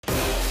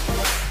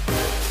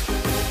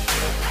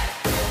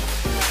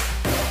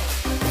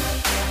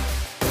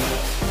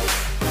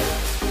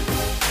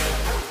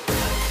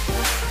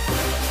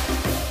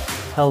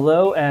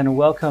Hello and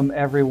welcome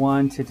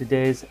everyone to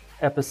today's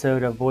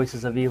episode of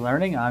Voices of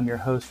E-Learning. I'm your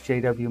host,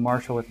 J.W.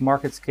 Marshall with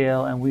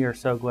MarketScale, and we are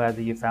so glad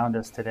that you found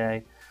us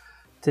today.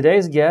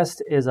 Today's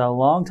guest is a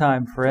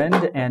longtime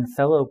friend and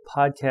fellow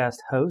podcast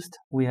host.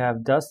 We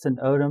have Dustin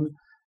Odom,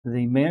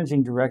 the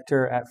Managing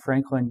Director at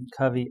Franklin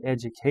Covey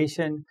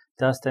Education.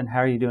 Dustin, how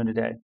are you doing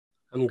today?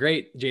 I'm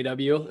great,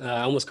 JW.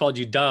 I almost called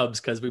you Dubs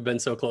because we've been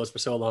so close for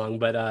so long,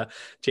 but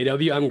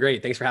JW, I'm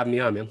great. Thanks for having me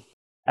on, man.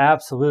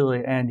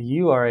 Absolutely. And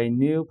you are a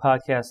new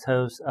podcast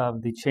host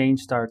of the Change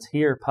Starts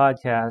Here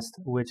podcast,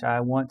 which I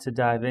want to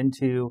dive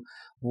into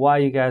why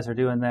you guys are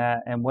doing that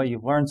and what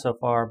you've learned so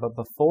far. But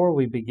before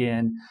we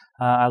begin,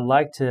 I'd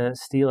like to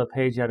steal a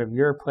page out of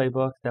your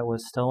playbook that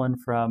was stolen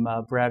from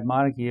Brad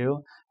Montague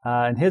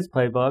in his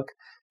playbook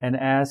and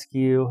ask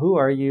you, who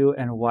are you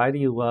and why do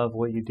you love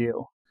what you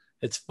do?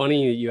 It's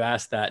funny you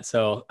asked that.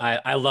 So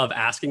I love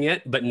asking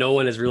it, but no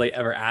one has really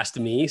ever asked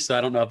me. So I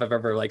don't know if I've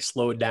ever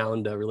slowed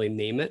down to really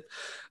name it.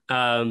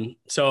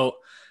 So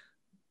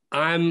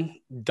I'm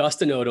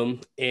Dustin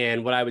Odom.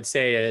 And what I would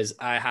say is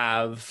I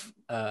have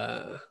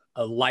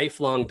a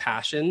lifelong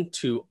passion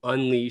to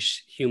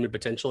unleash human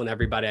potential in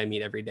everybody I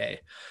meet every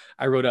day.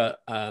 I wrote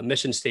a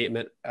mission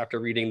statement after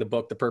reading the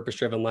book, The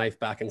Purpose-Driven Life,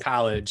 back in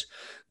college.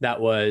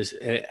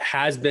 It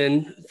has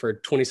been for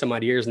 20 some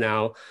odd years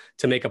now,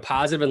 to make a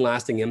positive and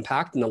lasting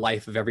impact in the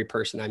life of every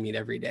person I meet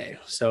every day.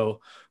 So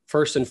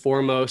first and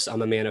foremost,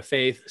 I'm a man of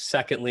faith.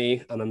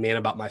 Secondly, I'm a man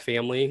about my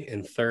family.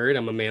 And third,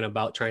 I'm a man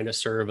about trying to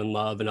serve and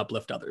love and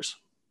uplift others.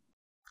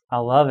 I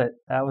love it.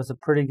 That was a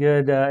pretty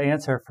good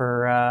answer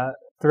for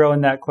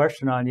throwing that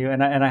question on you.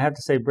 And I have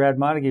to say, Brad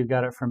Montague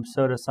got it from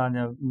Soda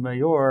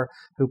Sotomayor,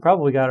 who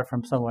probably got it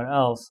from someone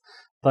else.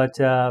 But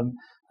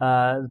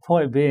the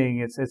point being,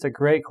 it's a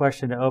great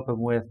question to open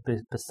with.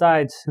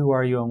 Besides, who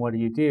are you and what do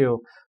you do?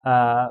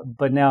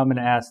 But now I'm going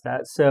to ask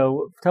that.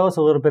 So tell us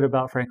a little bit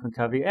about Franklin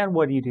Covey and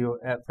what do you do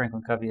at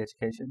Franklin Covey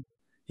Education?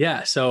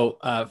 Yeah, so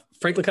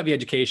Franklin Covey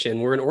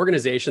Education, we're an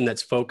organization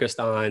that's focused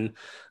on,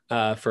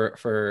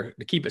 to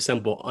keep it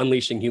simple,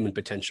 unleashing human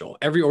potential.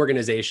 Every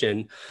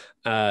organization,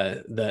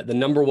 the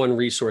number one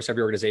resource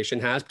every organization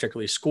has,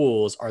 particularly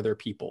schools, are their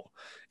people.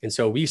 And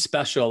so we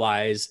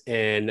specialize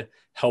in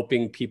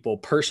helping people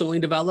personally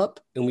develop,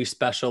 and we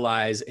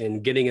specialize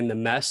in getting in the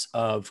mess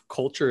of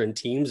culture and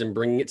teams and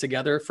bringing it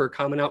together for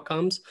common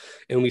outcomes.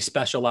 And we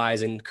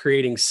specialize in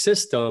creating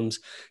systems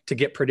to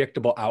get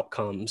predictable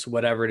outcomes,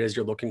 whatever it is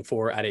you're looking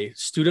for at a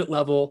student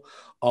level,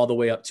 all the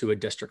way up to a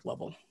district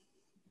level.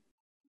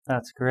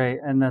 That's great.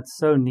 And that's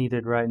so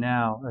needed right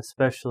now,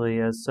 especially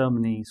as so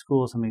many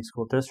schools, so many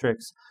school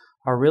districts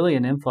are really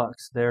in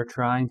influx. They're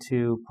trying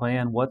to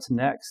plan what's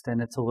next,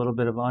 and it's a little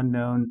bit of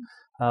unknown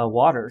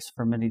waters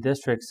for many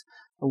districts.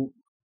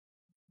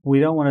 We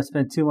don't want to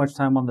spend too much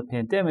time on the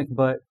pandemic,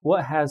 but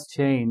what has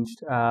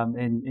changed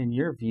in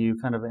your view,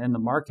 kind of in the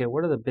market?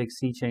 What are the big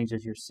sea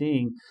changes you're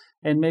seeing,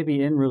 and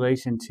maybe in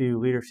relation to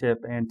leadership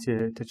and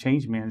to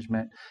change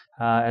management,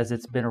 as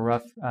it's been a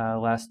rough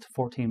last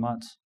 14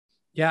 months?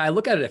 Yeah, I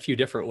look at it a few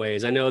different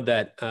ways. I know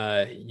that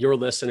your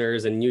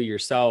listeners and you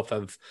yourself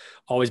have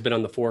always been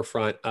on the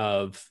forefront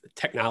of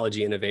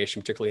technology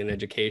innovation, particularly in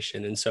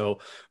education. And so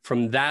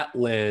from that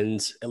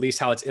lens, at least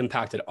how it's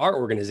impacted our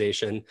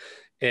organization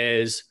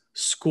is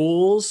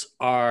schools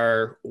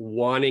are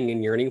wanting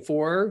and yearning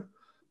for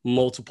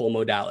multiple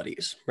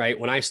modalities, right?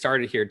 When I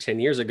started here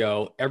 10 years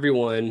ago, every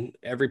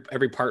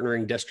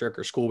partnering district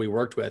or school we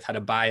worked with had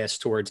a bias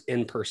towards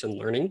in-person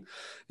learning.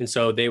 And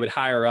so they would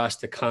hire us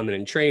to come in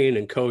and train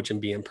and coach and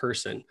be in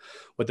person.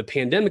 What the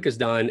pandemic has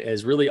done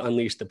is really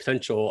unleashed the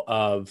potential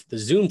of the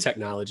Zoom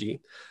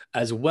technology,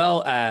 as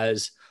well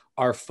as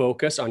our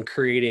focus on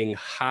creating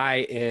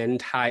high-end,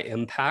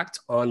 high-impact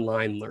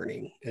online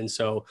learning. And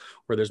so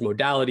where there's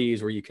modalities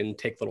where you can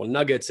take little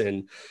nuggets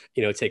and,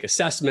 take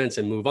assessments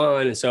and move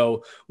on. And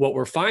so what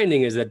we're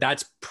finding is that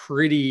that's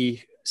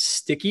pretty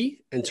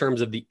sticky in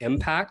terms of the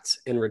impact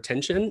and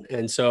retention.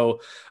 And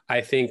so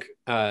I think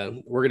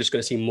we're just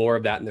going to see more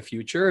of that in the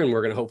future. And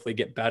we're going to hopefully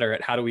get better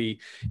at how do we,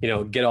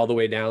 get all the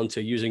way down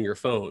to using your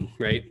phone,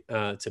 right?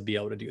 To be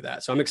able to do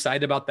that. So I'm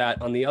excited about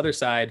that. On the other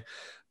side,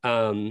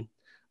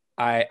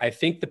 I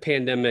think the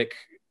pandemic,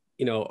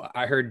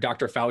 I heard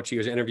Dr. Fauci,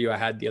 was an interview I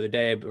had the other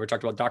day, but we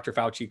talked about Dr.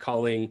 Fauci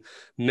calling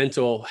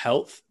mental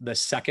health the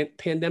second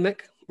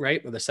pandemic,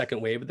 right? Or the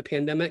second wave of the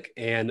pandemic.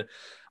 And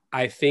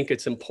I think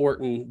it's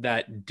important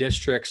that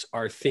districts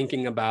are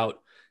thinking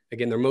about,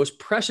 again, their most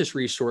precious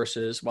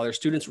resources, while their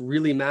students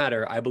really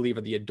matter, I believe,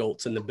 are the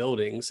adults in the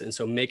buildings. And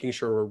so making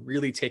sure we're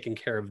really taking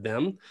care of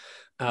them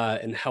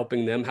and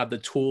helping them have the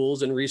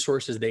tools and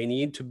resources they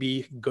need to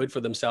be good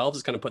for themselves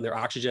is kind of putting their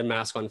oxygen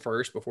mask on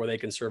first before they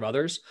can serve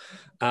others.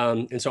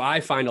 And so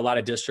I find a lot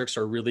of districts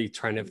are really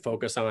trying to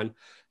focus on,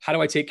 how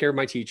do I take care of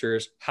my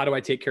teachers? How do I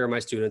take care of my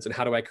students? And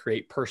how do I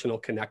create personal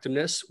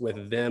connectiveness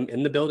with them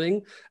in the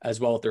building, as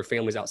well as their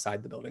families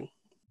outside the building?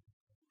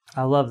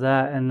 I love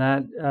that. And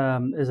that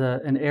is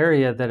an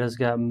area that has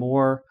got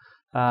more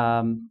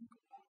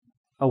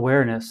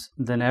awareness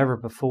than ever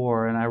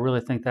before. And I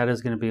really think that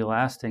is going to be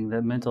lasting,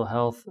 that mental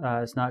health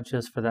is not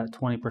just for that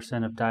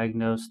 20% of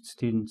diagnosed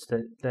students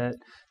that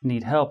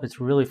need help. It's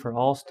really for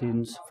all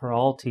students, for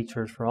all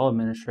teachers, for all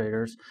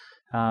administrators.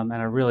 And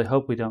I really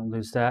hope we don't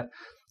lose that.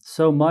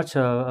 So much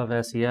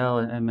of SEL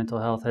and mental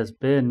health has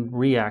been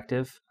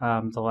reactive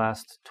the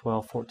last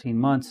 12, 14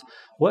 months.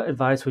 What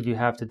advice would you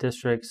have to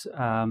districts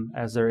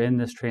as they're in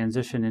this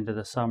transition into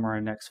the summer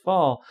and next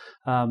fall?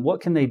 What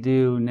can they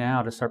do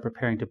now to start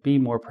preparing to be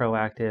more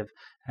proactive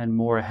and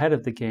more ahead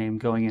of the game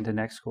going into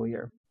next school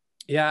year?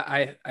 Yeah,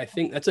 I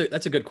think that's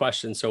a good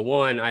question. So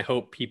one, I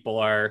hope people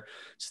are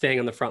staying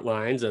on the front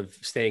lines of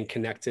staying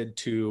connected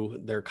to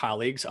their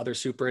colleagues, other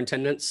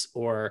superintendents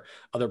or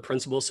other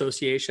principal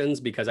associations,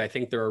 because I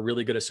think there are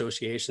really good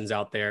associations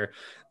out there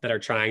that are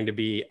trying to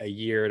be a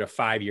year to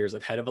 5 years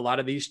ahead of a lot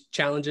of these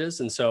challenges.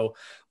 And so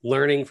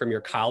learning from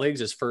your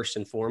colleagues is first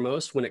and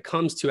foremost. When it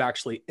comes to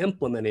actually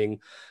implementing,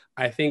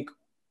 I think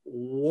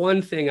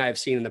one thing I've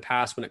seen in the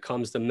past when it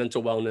comes to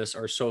mental wellness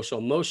or social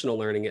emotional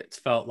learning, it's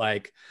felt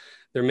like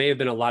there may have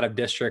been a lot of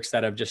districts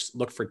that have just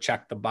looked for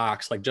check the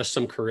box, like just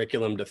some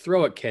curriculum to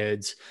throw at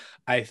kids.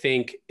 I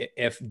think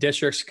if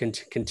districts can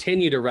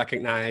continue to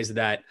recognize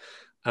that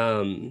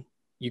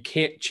you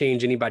can't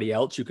change anybody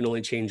else, you can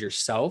only change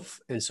yourself.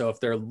 And so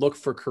if they're look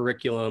for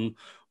curriculum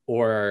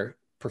or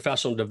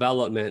professional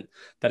development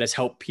that has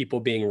helped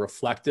people being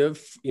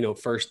reflective,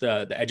 first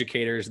the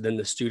educators, then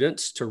the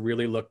students, to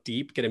really look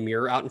deep, get a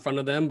mirror out in front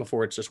of them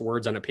before it's just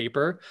words on a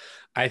paper.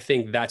 I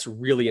think that's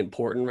really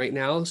important right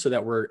now, so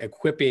that we're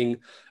equipping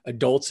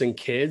adults and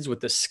kids with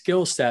the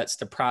skill sets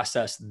to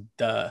process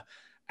the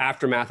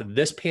aftermath of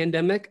this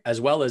pandemic, as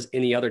well as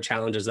any other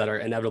challenges that are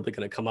inevitably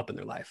going to come up in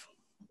their life.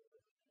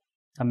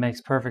 That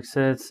makes perfect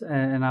sense.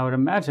 And I would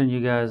imagine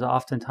you guys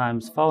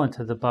oftentimes fall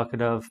into the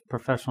bucket of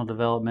professional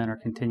development or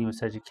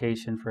continuous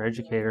education for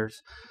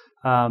educators.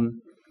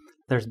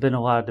 There's been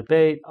a lot of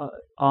debate,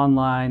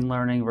 online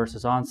learning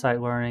versus on-site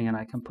learning, and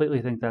I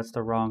completely think that's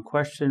the wrong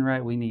question,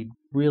 right? We need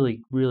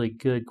really, really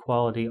good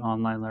quality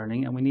online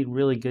learning, and we need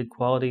really good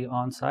quality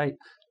on-site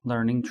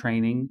learning,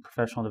 training,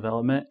 professional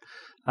development.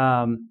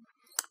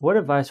 What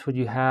advice would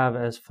you have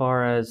as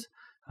far as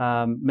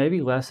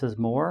maybe less is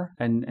more,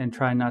 and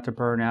trying not to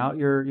burn out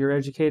your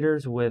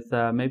educators with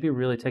maybe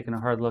really taking a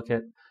hard look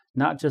at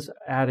not just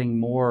adding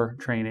more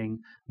training,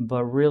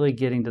 but really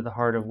getting to the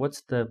heart of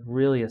what's the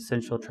really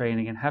essential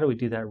training and how do we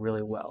do that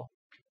really well?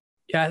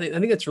 Yeah, I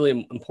think that's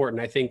really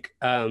important. I think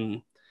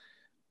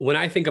when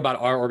I think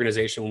about our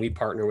organization, when we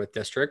partner with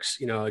districts,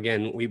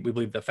 again, we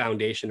believe the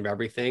foundation of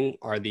everything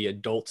are the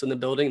adults in the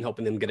building,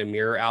 helping them get a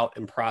mirror out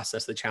and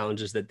process the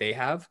challenges that they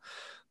have.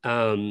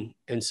 And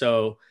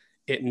so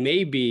it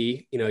may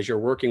be, as you're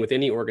working with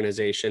any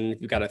organization,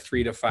 you've got a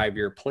 3 to 5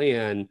 year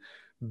plan,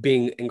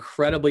 being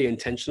incredibly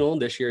intentional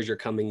this year as you're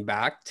coming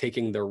back,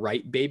 taking the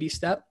right baby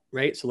step,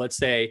 right? So let's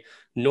say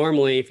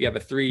normally if you have a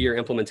 3-year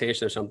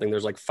implementation or something,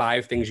 there's like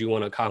 5 things you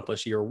want to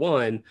accomplish year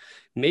one.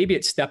 Maybe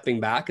it's stepping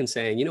back and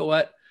saying, you know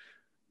what?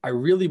 I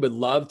really would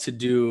love to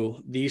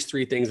do these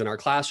 3 things in our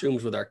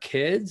classrooms with our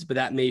kids, but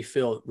that may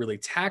feel really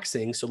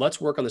taxing. So let's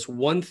work on this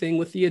one thing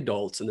with the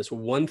adults and this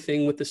one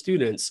thing with the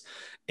students,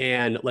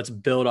 and let's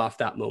build off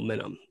that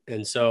momentum.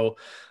 And so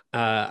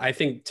I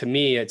think to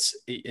me, it's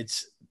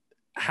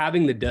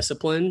having the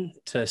discipline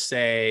to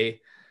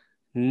say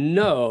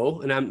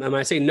no. And when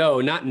I say no,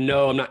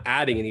 I'm not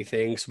adding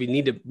anything. So we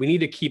need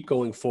to keep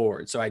going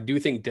forward. So I do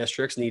think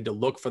districts need to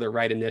look for the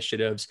right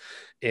initiatives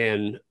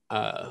and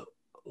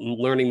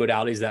learning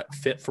modalities that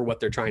fit for what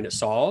they're trying to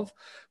solve.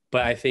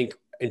 But I think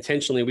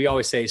intentionally, we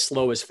always say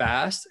slow is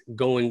fast,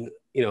 going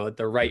at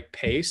the right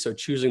pace. So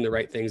choosing the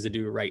right things to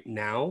do right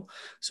now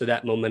so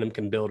that momentum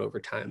can build over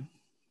time.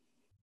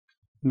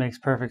 Makes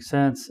perfect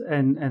sense.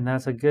 And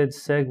that's a good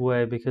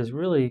segue, because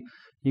really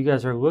you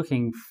guys are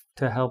looking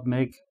to help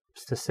make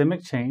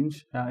systemic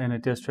change in a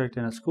district,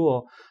 in a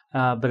school,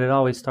 but it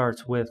always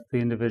starts with the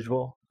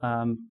individual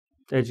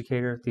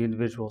educator, the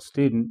individual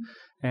student.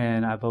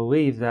 And I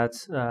believe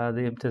that's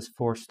the impetus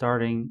for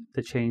starting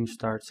the Change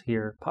Starts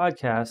Here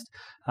podcast.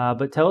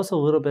 But tell us a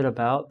little bit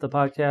about the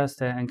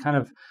podcast and kind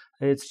of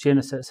its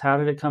genesis. How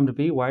did it come to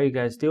be? Why are you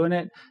guys doing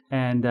it?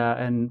 And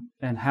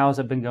how has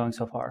it been going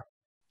so far?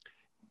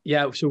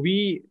 Yeah, so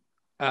we,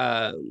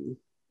 our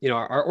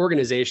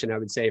organization, I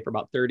would say for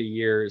about 30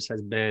 years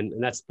has been,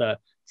 and that's the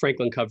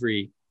Franklin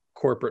Covey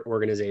corporate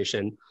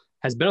organization,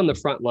 has been on the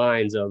front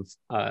lines of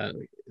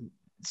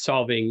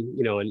solving,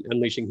 and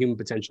unleashing human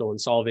potential and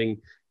solving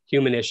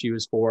human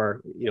issues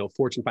for,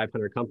 Fortune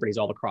 500 companies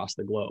all across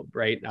the globe,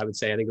 right? I would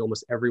say, I think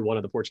almost every one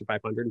of the Fortune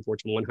 500 and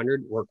Fortune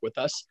 100 work with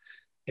us.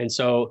 And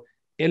so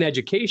in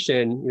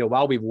education,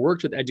 while we've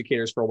worked with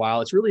educators for a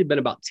while, it's really been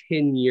about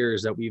 10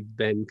 years that we've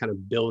been kind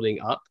of building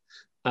up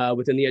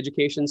within the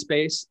education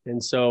space.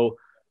 And so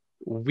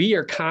we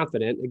are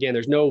confident, again,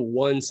 there's no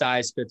one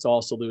size fits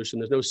all solution.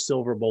 There's no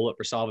silver bullet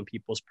for solving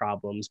people's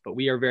problems, but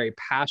we are very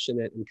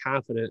passionate and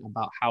confident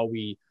about how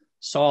we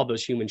solve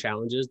those human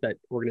challenges that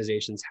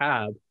organizations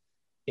have.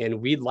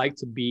 And we'd like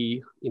to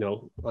be,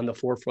 on the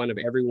forefront of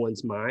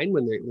everyone's mind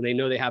when they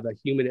know they have a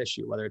human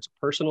issue, whether it's a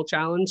personal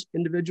challenge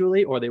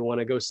individually, or they want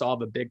to go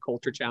solve a big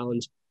culture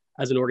challenge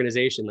as an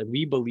organization. Like,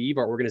 we believe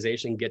our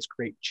organization gets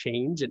great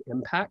change and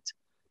impact.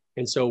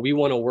 And so we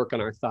want to work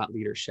on our thought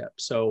leadership.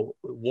 So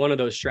one of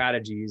those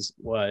strategies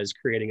was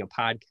creating a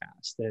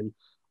podcast. And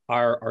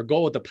our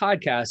goal with the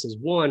podcast is,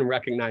 one,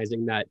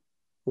 recognizing that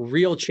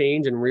real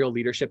change and real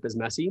leadership is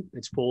messy.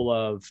 It's full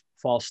of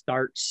false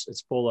starts.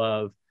 It's full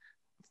of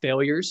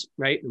failures,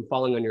 right? And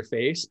falling on your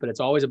face, but it's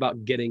always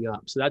about getting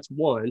up. So that's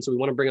one. So we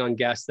want to bring on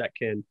guests that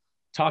can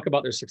talk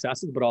about their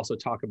successes, but also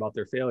talk about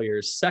their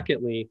failures.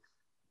 Secondly,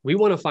 we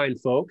want to find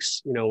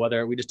folks,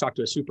 whether we just talked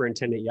to a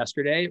superintendent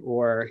yesterday,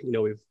 or,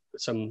 we've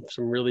some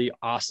really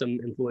awesome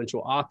influential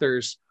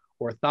authors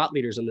or thought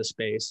leaders in this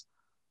space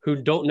who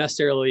don't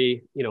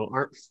necessarily,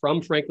 aren't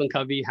from Franklin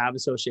Covey, have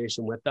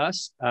association with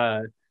us.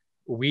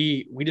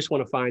 We just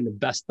want to find the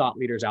best thought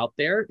leaders out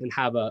there and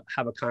have a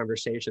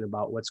conversation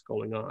about what's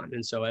going on.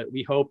 And so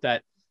we hope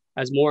that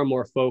as more and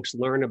more folks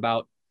learn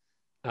about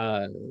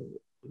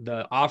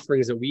the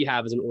offerings that we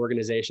have as an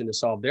organization to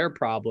solve their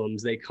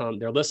problems,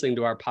 they're listening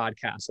to our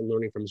podcast and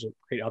learning from some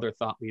great other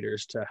thought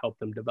leaders to help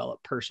them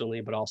develop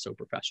personally, but also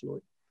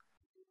professionally.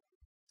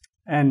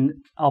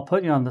 And I'll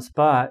put you on the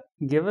spot.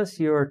 Give us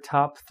your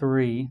top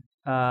 3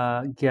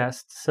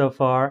 guests so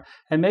far,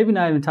 and maybe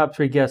not even top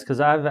 3 guests,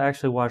 because I've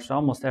actually watched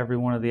almost every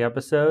one of the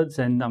episodes,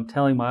 and I'm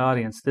telling my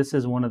audience this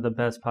is one of the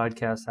best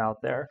podcasts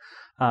out there.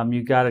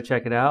 You got to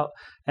check it out,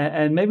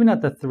 and maybe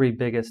not the 3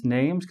 biggest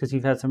names, because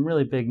you've had some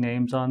really big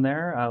names on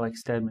there, like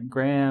Stedman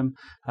Graham,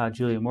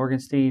 Julia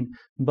Morgenstein,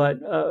 but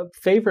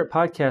favorite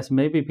podcast,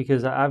 maybe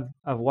because I've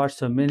watched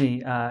so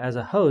many as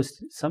a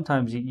host.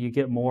 Sometimes you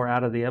get more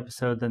out of the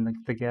episode than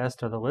the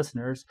guest or the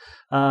listeners.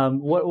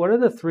 What are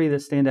the 3 that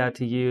stand out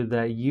to you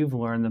that you've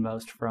learned the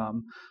most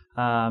from,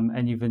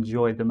 and you've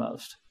enjoyed the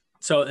most?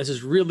 So this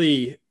is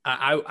really,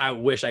 I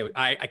wish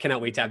I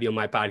cannot wait to have you on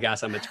my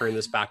podcast. I'm going to turn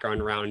this background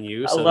around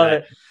you so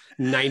that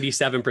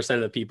 97%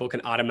 of the people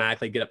can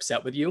automatically get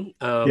upset with you.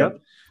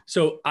 Yep.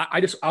 So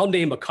I'll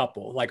name a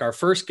couple. Like, our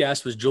first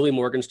guest was Julie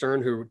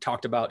Morgenstern, who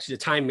talked about, she's a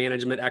time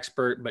management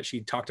expert, but she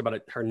talked about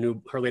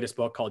her latest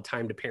book called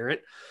Time to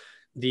Parent.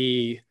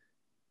 The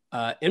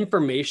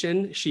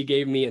information she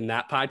gave me in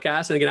that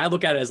podcast, and again, I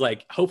look at it as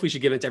like, hopefully she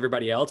give it to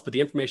everybody else, but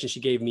the information she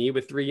gave me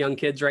with 3 young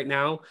kids right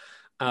now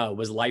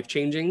was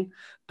life-changing.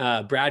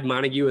 Brad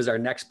Montague is our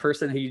next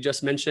person who you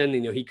just mentioned.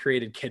 He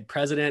created Kid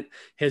President,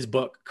 his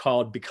book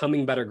called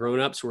Becoming Better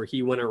Grownups, where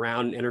he went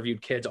around and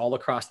interviewed kids all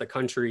across the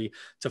country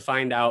to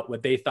find out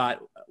what they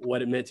thought,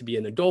 what it meant to be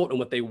an adult and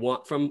what they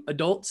want from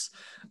adults.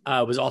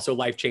 Was also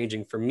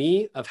life-changing for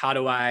me, of how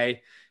do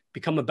I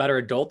become a better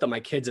adult that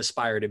my kids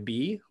aspire to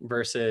be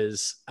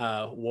versus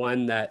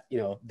one that,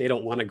 they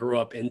don't want to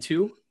grow up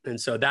into. And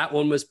so that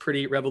one was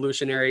pretty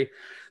revolutionary.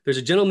 There's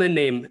a gentleman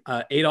named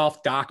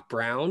Adolph Doc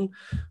Brown,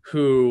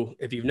 who,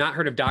 if you've not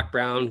heard of Doc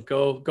Brown,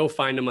 go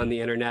find him on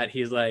the internet.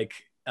 He's like,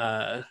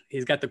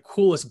 he's got the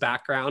coolest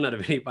background out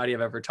of anybody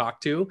I've ever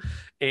talked to.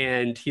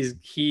 And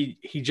he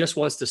just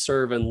wants to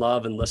serve and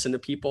love and listen to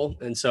people.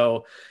 And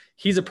so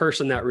he's a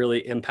person that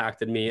really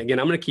impacted me. Again,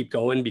 I'm going to keep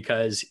going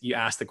because you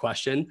asked the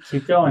question.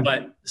 Keep going.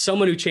 But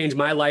someone who changed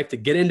my life to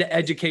get into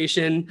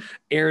education,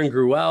 Erin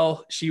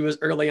Gruelle, she was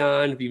early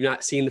on. If you've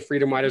not seen The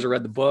Freedom Riders or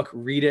read the book,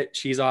 read it.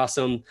 She's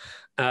awesome.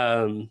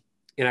 And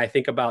I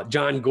think about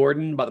John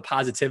Gordon, about the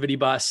positivity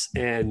bus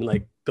and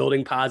like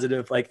building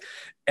positive, like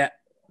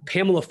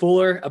Pamela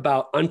Fuller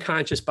about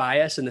unconscious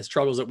bias and the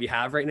struggles that we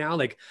have right now.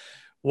 Like,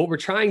 what we're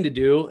trying to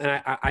do,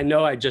 and I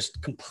know I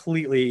just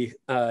completely,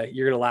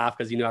 you're going to laugh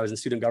because, I was in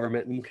student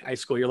government in high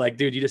school. You're like,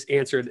 dude, you just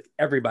answered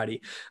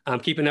everybody.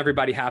 I'm keeping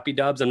everybody happy,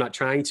 Dubs. I'm not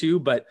trying to,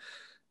 but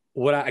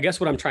I guess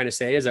what I'm trying to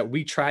say is that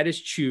we try to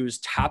choose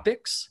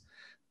topics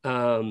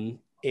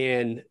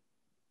and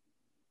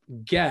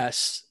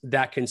guests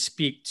that can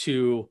speak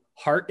to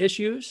heart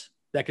issues,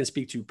 that can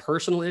speak to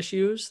personal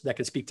issues, that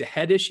can speak to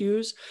head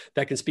issues,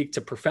 that can speak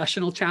to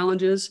professional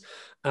challenges,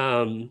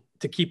 to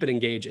keep it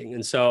engaging.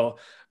 And so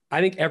I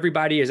think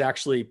everybody has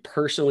actually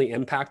personally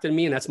impacted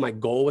me. And that's my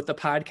goal with the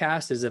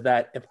podcast, is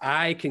that if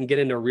I can get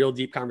into a real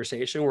deep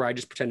conversation where I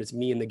just pretend it's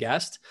me and the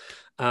guest,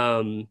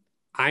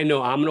 I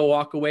know I'm going to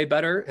walk away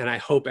better. And I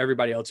hope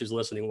everybody else who's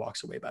listening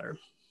walks away better.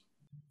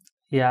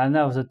 Yeah, and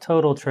that was a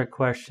total trick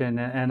question.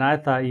 And I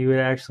thought you would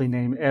actually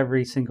name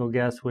every single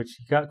guest, which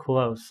you got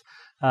close.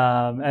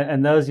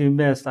 And those you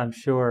missed, I'm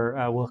sure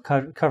we'll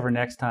cover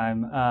next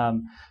time.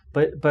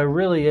 But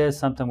really is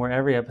something where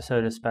every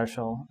episode is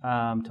special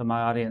to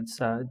my audience.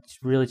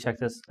 Really check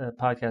this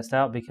podcast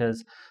out,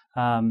 because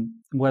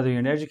whether you're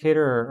an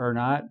educator or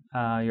not,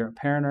 you're a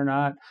parent or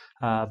not,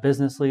 a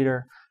business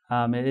leader,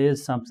 it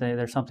is something.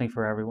 There's something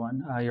for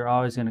everyone. You're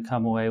always going to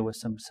come away with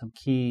some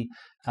key,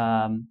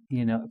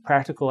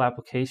 practical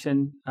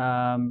application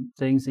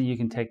things that you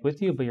can take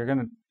with you. But you're going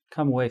to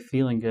come away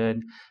feeling good,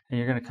 and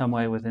you're going to come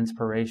away with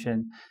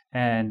inspiration.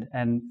 And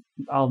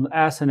I'll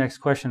ask the next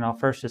question. I'll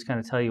first just kind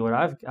of tell you what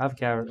I've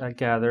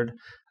gathered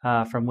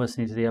from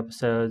listening to the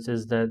episodes,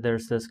 is that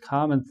there's this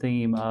common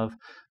theme of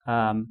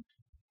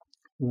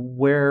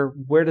where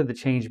did the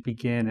change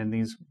begin in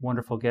these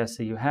wonderful guests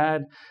that you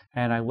had.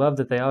 And I love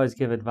that they always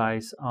give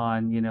advice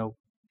on,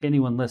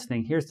 anyone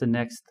listening, here's the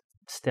next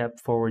step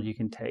forward you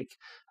can take.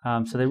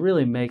 So they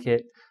really make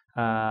it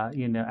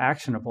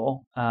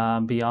actionable,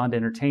 beyond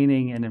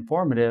entertaining and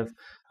informative,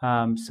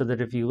 so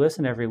that if you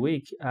listen every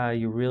week,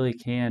 you really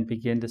can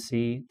begin to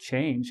see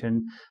change.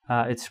 And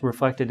it's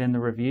reflected in the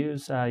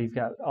reviews. You've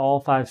got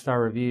all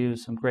 5-star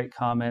reviews, some great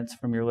comments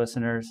from your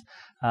listeners.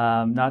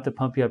 Not to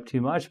pump you up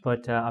too much,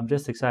 but I'm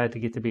just excited to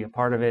get to be a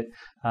part of it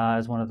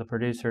as one of the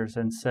producers.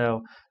 And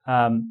so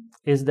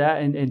is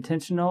that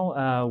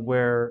intentional,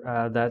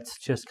 where that's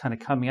just kind of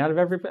coming out of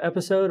every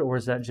episode, or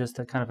is that just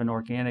a kind of an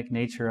organic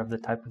nature of the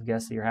type of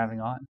guests that you're having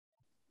on?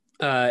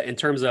 In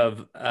terms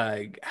of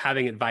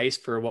having advice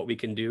for what we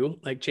can do,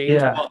 like change,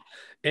 Yeah. well,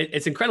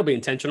 it's incredibly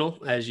intentional,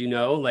 as you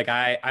know. Like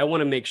I want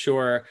to make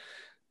sure.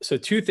 So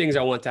 2 things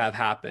I want to have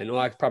happen.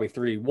 Well, probably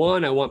 3.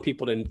 1, I want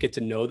people to get to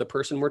know the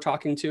person we're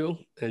talking to.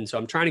 And so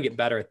I'm trying to get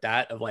better at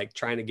that, of like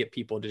trying to get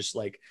people to just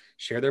like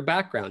share their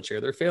background, share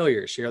their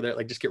failures, share their,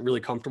 like, just get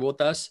really comfortable with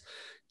us.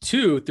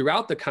 2,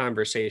 throughout the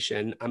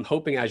conversation, I'm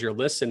hoping as you're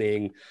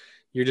listening,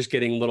 you're just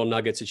getting little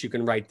nuggets that you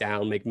can write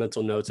down, make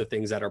mental notes of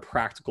things that are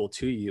practical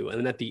to you. And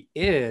then at the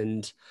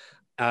end,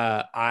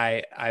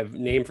 I've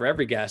named for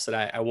every guest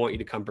that I want you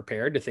to come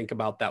prepared to think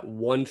about that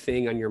one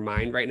thing on your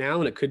mind right now.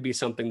 And it could be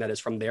something that is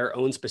from their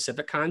own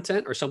specific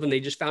content, or something they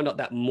just found out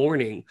that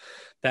morning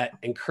that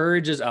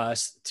encourages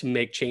us to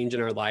make change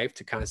in our life,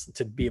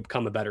 to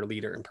become a better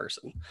leader in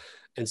person.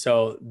 And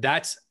so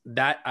that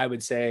I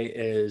would say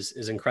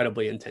is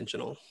incredibly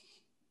intentional.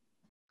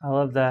 I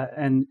love that.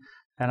 And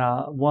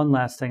one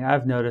last thing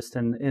I've noticed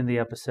in the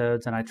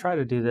episodes, and I try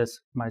to do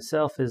this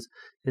myself, is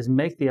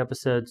make the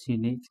episodes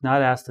unique.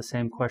 Not ask the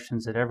same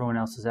questions that everyone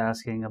else is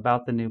asking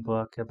about the new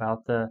book,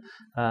 about the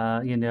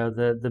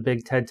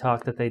big TED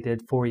Talk that they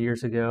did 4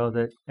 years ago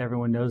that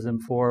everyone knows them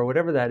for,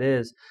 whatever that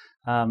is.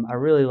 I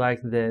really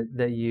like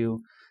that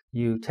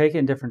you take it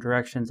in different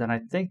directions, and I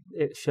think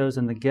it shows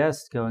in the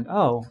guests going,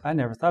 "Oh, I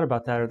never thought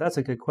about that," or "That's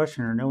a good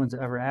question," or "No one's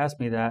ever asked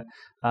me that."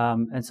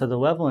 And so the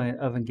level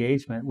of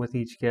engagement with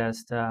each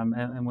guest,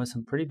 and with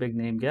some pretty big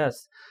name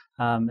guests,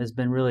 has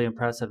been really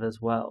impressive as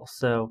well.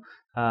 So,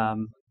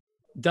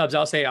 Dubs,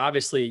 I'll say,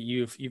 obviously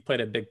you've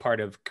played a big part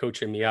of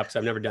coaching me up, because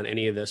I've never done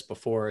any of this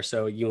before.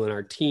 So you and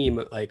our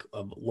team, like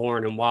of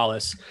Lauren and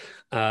Wallace,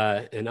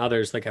 and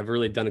others, like, have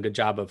really done a good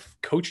job of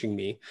coaching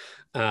me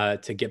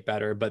to get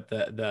better. But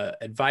the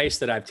advice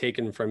that I've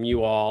taken from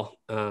you all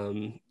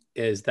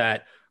is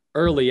that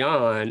early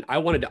on, I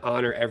wanted to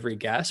honor every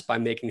guest by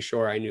making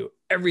sure I knew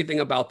everything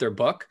about their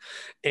book.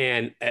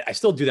 And I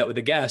still do that with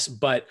the guests,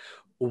 but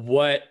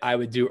what I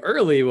would do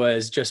early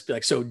was just be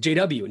like, "So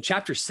JW, in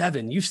chapter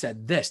 7, you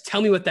said this,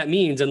 tell me what that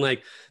means." And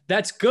like,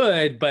 that's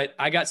good. But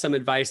I got some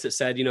advice that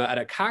said, at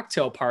a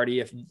cocktail party,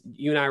 if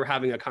you and I were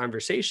having a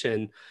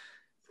conversation,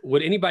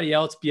 would anybody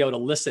else be able to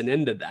listen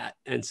into that?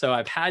 And so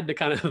I've had to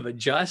kind of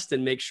adjust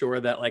and make sure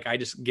that, like, I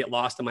just get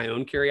lost in my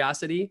own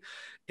curiosity.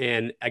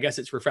 And I guess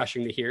it's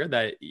refreshing to hear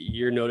that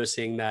you're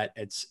noticing that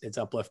it's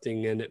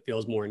uplifting and it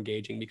feels more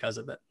engaging because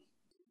of it.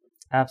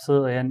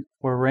 absolutely. And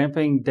we're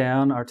ramping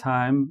down our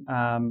time,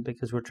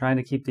 because we're trying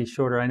to keep these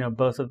shorter. I know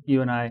both of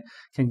you and I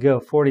can go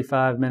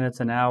 45 minutes,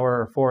 an hour,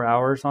 or 4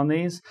 hours on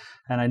these.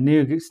 And I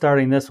knew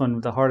starting this one,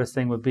 the hardest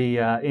thing would be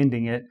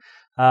ending it.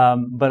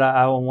 But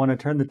I want to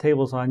turn the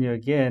tables on you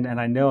again. And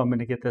I know I'm going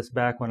to get this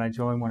back when I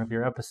join one of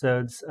your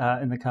episodes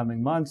in the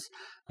coming months.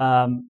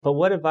 But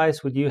what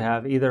advice would you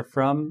have, either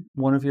from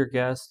one of your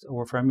guests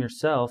or from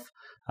yourself,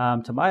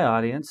 to my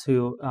audience,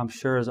 who I'm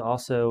sure is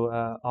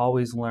also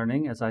always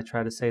learning, as I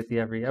try to say at the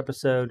every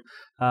episode,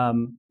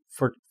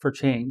 for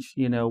change?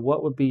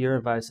 What would be your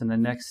advice in the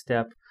next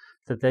step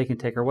that they can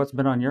take, or what's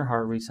been on your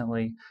heart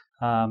recently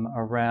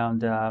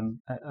around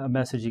a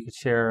message you could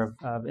share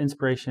of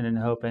inspiration and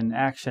hope and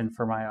action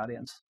for my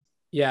audience?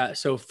 Yeah.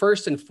 So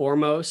first and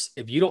foremost,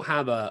 if you don't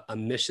have a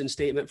mission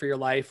statement for your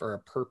life, or a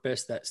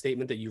purpose, that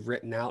statement that you've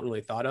written out and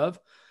really thought of,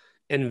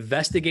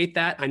 investigate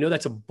that. I know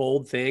that's a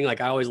bold thing.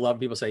 Like, I always love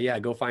people say, "Yeah,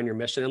 go find your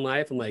mission in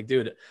life." I'm like,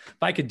 dude,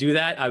 if I could do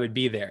that, I would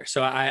be there.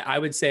 So I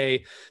would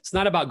say it's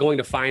not about going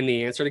to find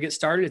the answer to get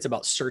started. It's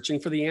about searching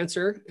for the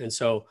answer. And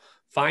so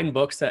find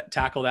books that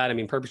tackle that. I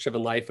mean, Purpose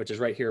Driven Life, which is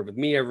right here with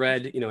me, I've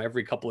read,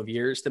 every couple of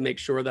years to make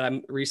sure that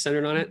I'm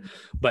recentered on it.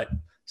 But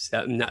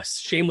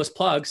shameless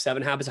plug,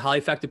 7 Habits of Highly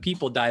Effective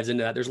People dives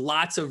into that. There's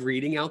lots of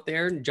reading out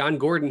there. John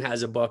Gordon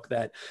has a book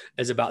that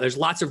is about, there's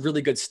lots of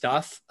really good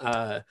stuff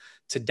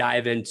to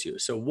dive into.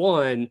 So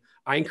 1,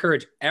 I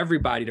encourage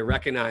everybody to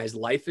recognize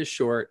life is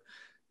short.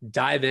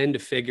 Dive in to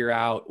figure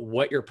out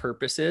what your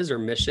purpose is or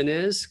mission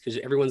is, because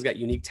everyone's got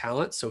unique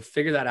talents. So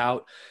figure that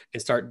out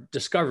and start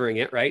discovering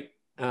it, right?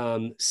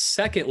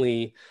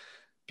 Secondly,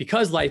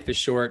 because life is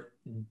short,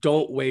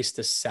 don't waste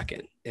a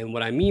second. And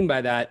what I mean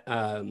by that,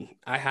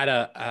 I had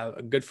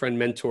a good friend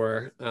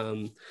mentor,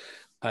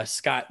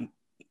 Scott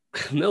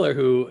Miller,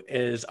 who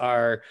is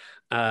our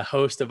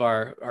host of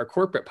our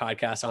corporate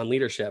podcast on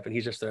leadership. And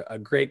he's just a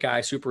great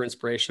guy, super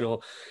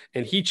inspirational.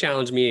 And he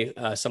challenged me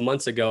some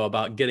months ago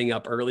about getting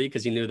up early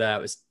because he knew that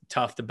it was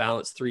tough to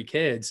balance 3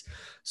 kids.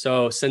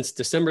 So since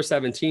December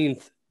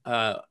 17th,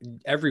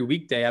 every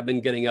weekday, I've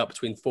been getting up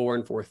between 4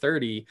 and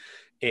 4:30,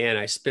 and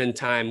I spend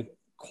time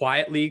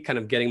quietly kind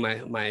of getting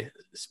my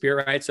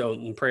spirit right. So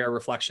in prayer,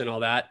 reflection,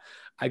 all that,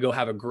 I go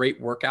have a great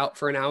workout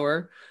for an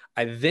hour.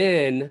 I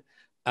then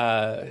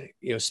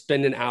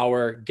spend an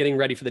hour getting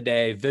ready for the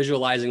day,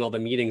 visualizing all the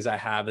meetings I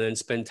have, and then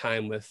spend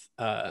time with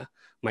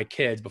my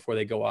kids before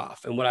they go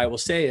off. And what I will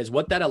say is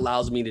what that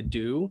allows me to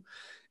do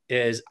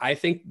is I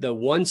think the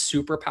one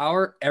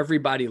superpower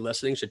everybody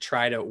listening should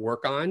try to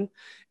work on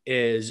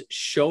is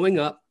showing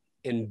up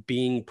and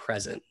being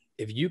present.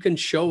 If you can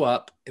show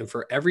up and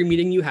for every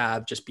meeting you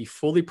have, just be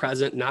fully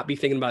present, not be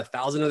thinking about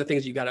 1,000 other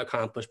things you got to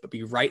accomplish, but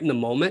be right in the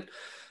moment.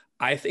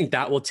 I think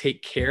that will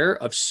take care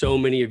of so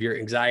many of your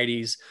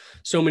anxieties,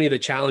 so many of the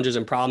challenges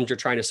and problems you're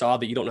trying to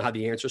solve that you don't know how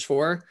the answers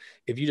for.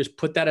 If you just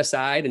put that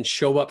aside and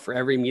show up for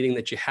every meeting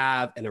that you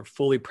have and are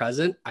fully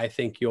present, I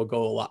think you'll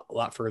go a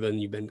lot further than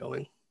you've been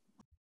going.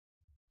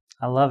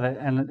 I love it.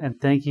 And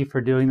thank you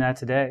for doing that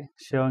today,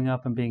 showing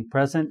up and being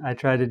present. I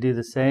try to do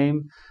the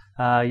same.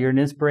 You're an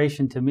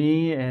inspiration to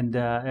me and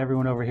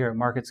everyone over here at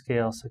Market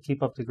Scale. So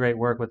keep up the great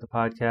work with the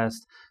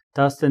podcast.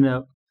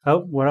 Dustin,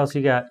 what else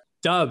you got?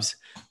 Dubs,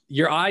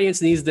 your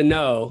audience needs to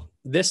know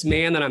this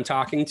man that I'm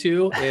talking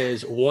to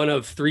is one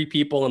of 3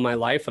 people in my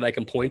life that I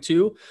can point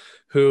to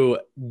who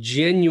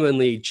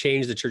genuinely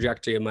changed the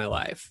trajectory of my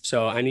life.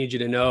 So I need you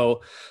to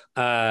know,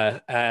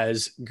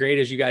 as great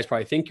as you guys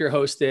probably think your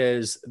host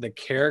is, the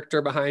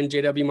character behind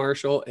J.W.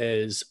 Marshall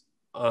is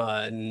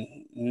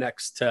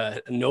next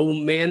to no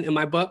man in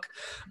my book.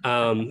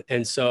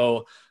 And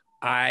so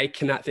I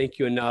cannot thank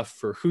you enough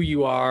for who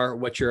you are,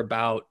 what you're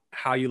about,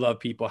 how you love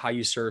people, how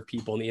you serve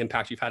people, and the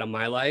impact you've had on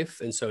my life.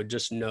 And so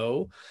just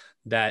know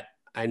that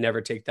I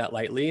never take that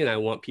lightly. And I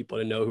want people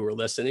to know who are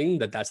listening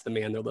that that's the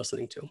man they're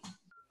listening to.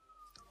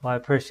 Well, I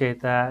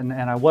appreciate that. And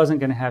I wasn't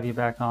going to have you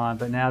back on,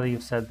 but now that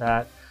you've said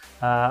that,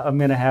 I'm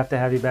going to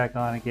have you back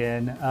on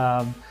again.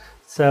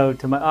 So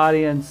to my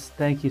audience,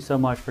 thank you so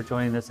much for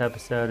joining this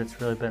episode. It's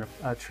really been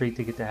a treat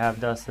to get to have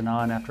Dustin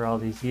on after all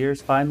these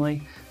years.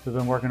 Finally, we've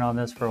been working on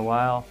this for a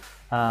while.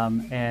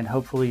 And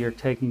hopefully you're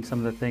taking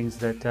some of the things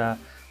that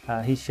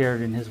he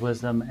shared in his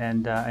wisdom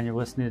and you're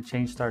listening to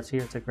Change Starts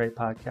Here. It's a great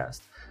podcast.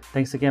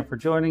 Thanks again for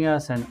joining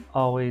us, and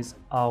always,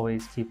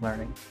 always keep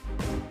learning.